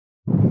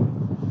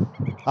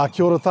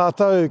Kia ora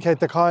tātou, kei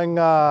te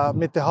kāinga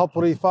me te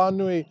haupori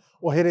whānui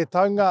o here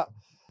taunga.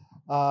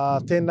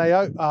 Tēnei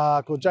au,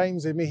 ko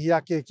James e mihi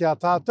ake kia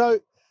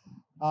tātou.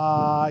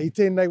 I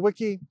tēnei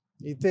wiki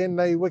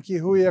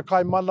huia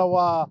kai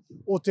manawa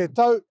o te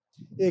tau,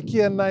 e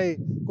kia nei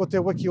ko te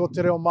wiki o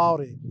te reo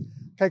Māori.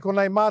 Kei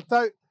konei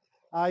mātou,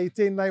 i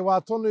tēnei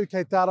wā tonu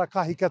kei te Ara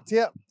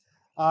Kahikatea,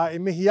 e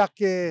mihi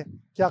ake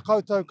kia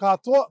koutou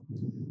katoa,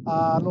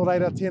 nō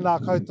reira tēnā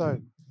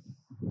koutou.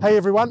 Hey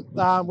everyone,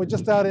 we're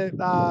just out at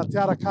Te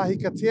Ara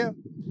Kahikatea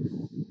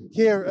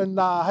here in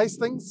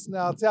Hastings.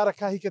 Now Te Ara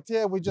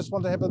Kahikatea, we just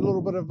want to have a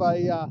little bit of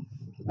a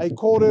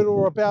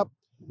kōrero about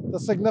the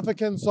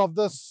significance of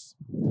this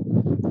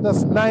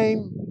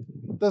name,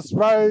 this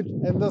road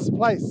and this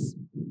place.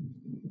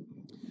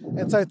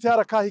 And so Te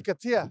Ara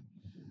Kahikatea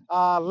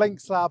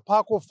links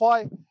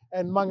Pakowhai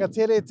and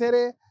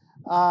Mangatere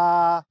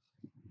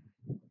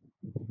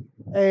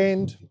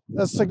and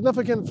is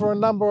significant for a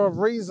number of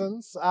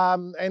reasons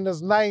and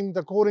is named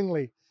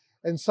accordingly.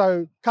 And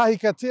so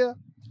Kahikatea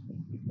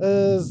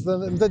is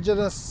the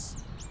indigenous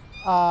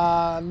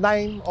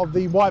name of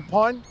the white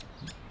pine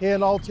here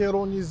in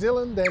Aotearoa, New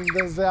Zealand, and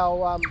is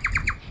our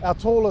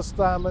tallest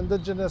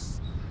indigenous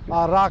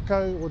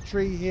rako or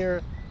tree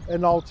here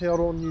in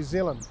Aotearoa, New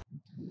Zealand.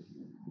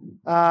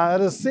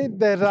 It is said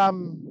that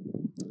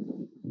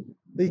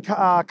the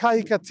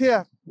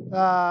Kahikatea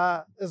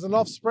is an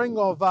offspring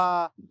of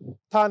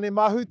Tāne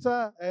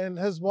Mahuta and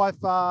his wife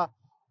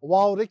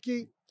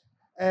Waoriki,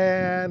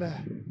 and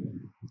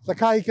the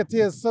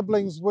Kahikatea's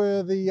siblings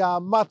were the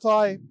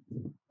Matai,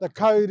 the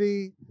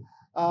Kauri,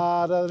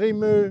 the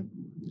Rimu,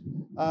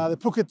 the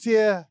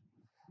Pukatea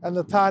and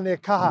the Tāne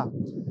Kaha,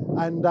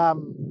 and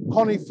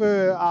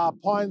conifer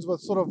pines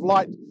with sort of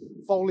light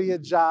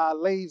foliage,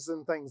 leaves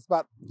and things.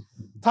 But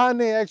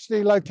Tāne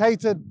actually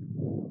located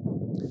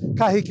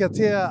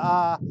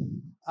Kahikatea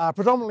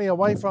predominantly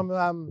away from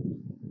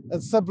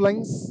its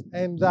siblings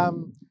and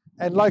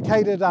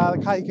located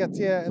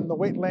Kahikatea in the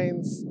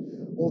wetlands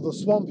or the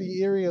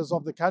swampy areas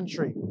of the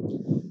country.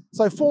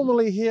 So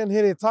formerly here in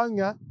Here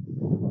Taunga,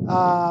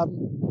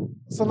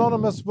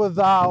 synonymous with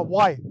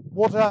wai,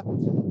 water,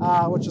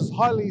 which is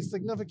highly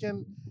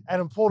significant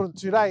and important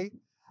today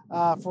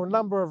for a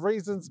number of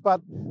reasons,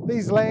 but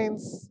these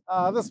lands,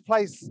 this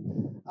place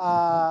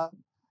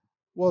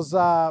was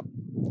a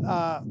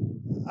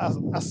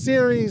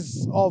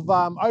series of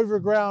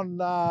overground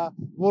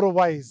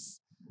waterways,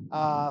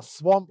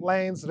 swamp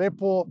lands,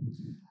 repo,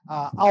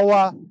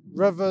 awa,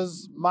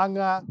 rivers,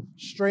 manga,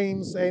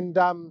 streams, and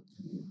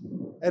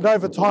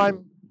over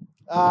time,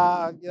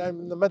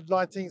 in the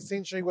mid-19th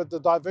century, with the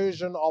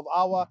diversion of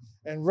awa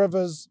and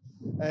rivers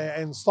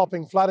and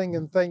stopping flooding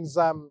and things,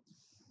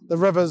 the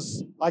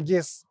rivers, I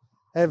guess,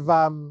 have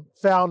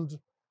found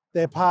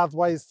their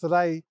pathways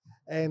today,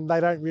 and they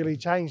don't really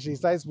change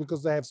these days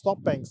because they have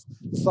stop banks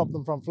to stop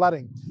them from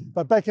flooding.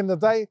 But back in the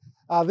day,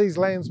 these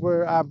lands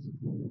were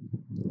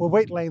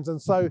wetlands,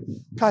 and so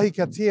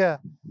Kahikatea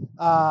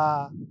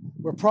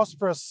were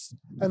prosperous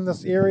in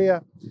this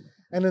area,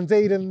 and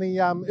indeed in the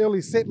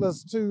early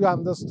settlers to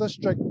this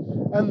district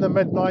in the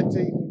mid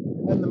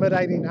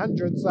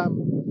 1800s,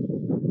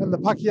 in the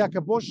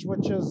Pakiaka bush,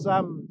 which is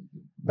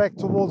back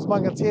towards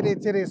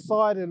Mangatere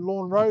side and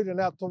Lawn Road and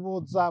out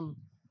towards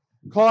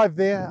Clive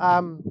there.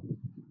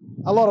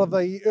 A lot of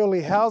the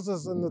early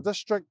houses in the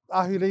district,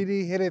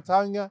 Ahuriri, Here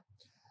Taunga,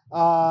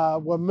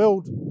 were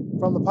milled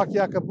from the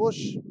Pakiaka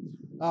bush.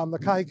 The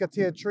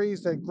Kahikatea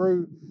trees that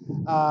grew,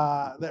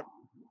 that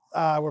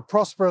were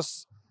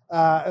prosperous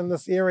in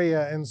this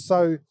area. And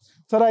so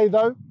today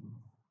though,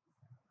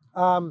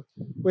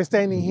 we're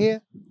standing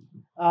here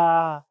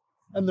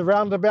in the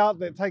roundabout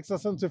that takes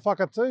us into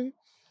Whakatū,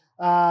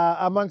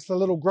 amongst a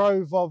little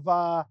grove of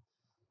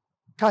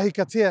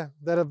Kahikatea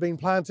that have been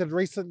planted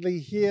recently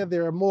here.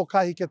 There are more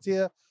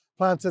Kahikatea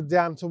planted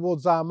down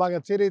towards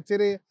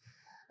Mangatere,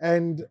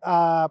 and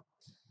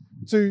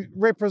to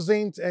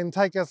represent and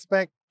take us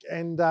back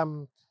and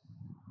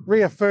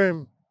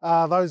reaffirm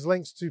those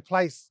links to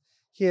place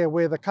here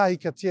where the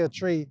Kahikatea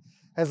tree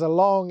has a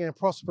long and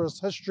prosperous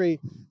history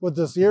with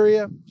this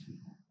area.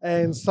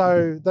 And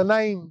so the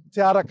name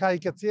Te Ara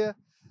Kahikatea,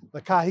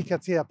 the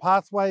Kahikatea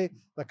pathway,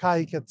 the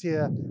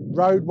Kahikatea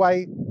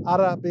roadway,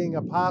 Ara being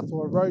a path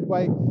or a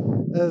roadway,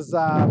 is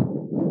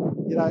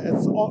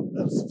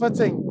it's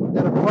fitting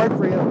and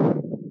appropriate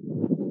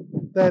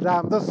that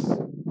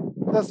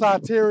this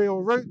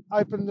arterial route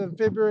opened in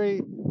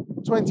February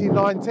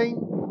 2019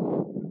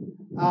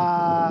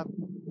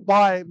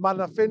 by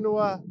mana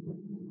whenua,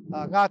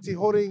 Ngāti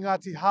Hori,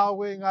 Ngāti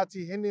Hawe,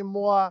 Ngāti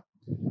Henemoa,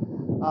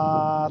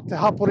 Te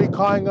Hapori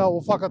Kāinga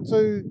o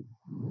Whakatū,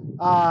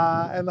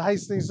 and the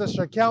Hastings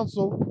District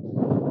Council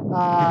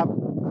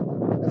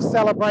have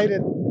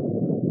celebrated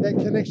that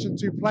connection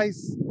to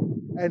place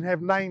and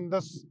have named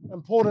this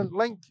important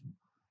link,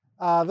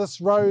 this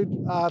road,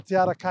 Te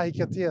Ara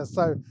Kahikatea.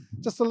 So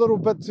just a little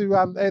bit to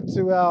add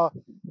to our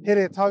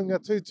Here Taunga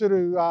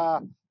Tūturu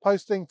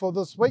posting for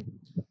this week,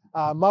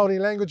 Māori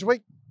Language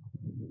Week.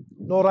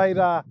 Nō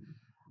reira,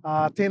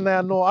 tēnei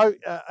anō au,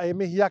 e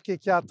mihi ake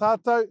kia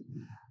tātou.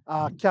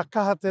 kia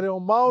kaha te reo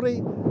Māori,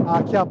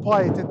 kia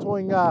pai te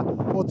toinga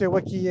o te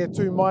wiki e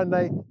tū mai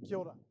nei. Kia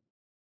ora.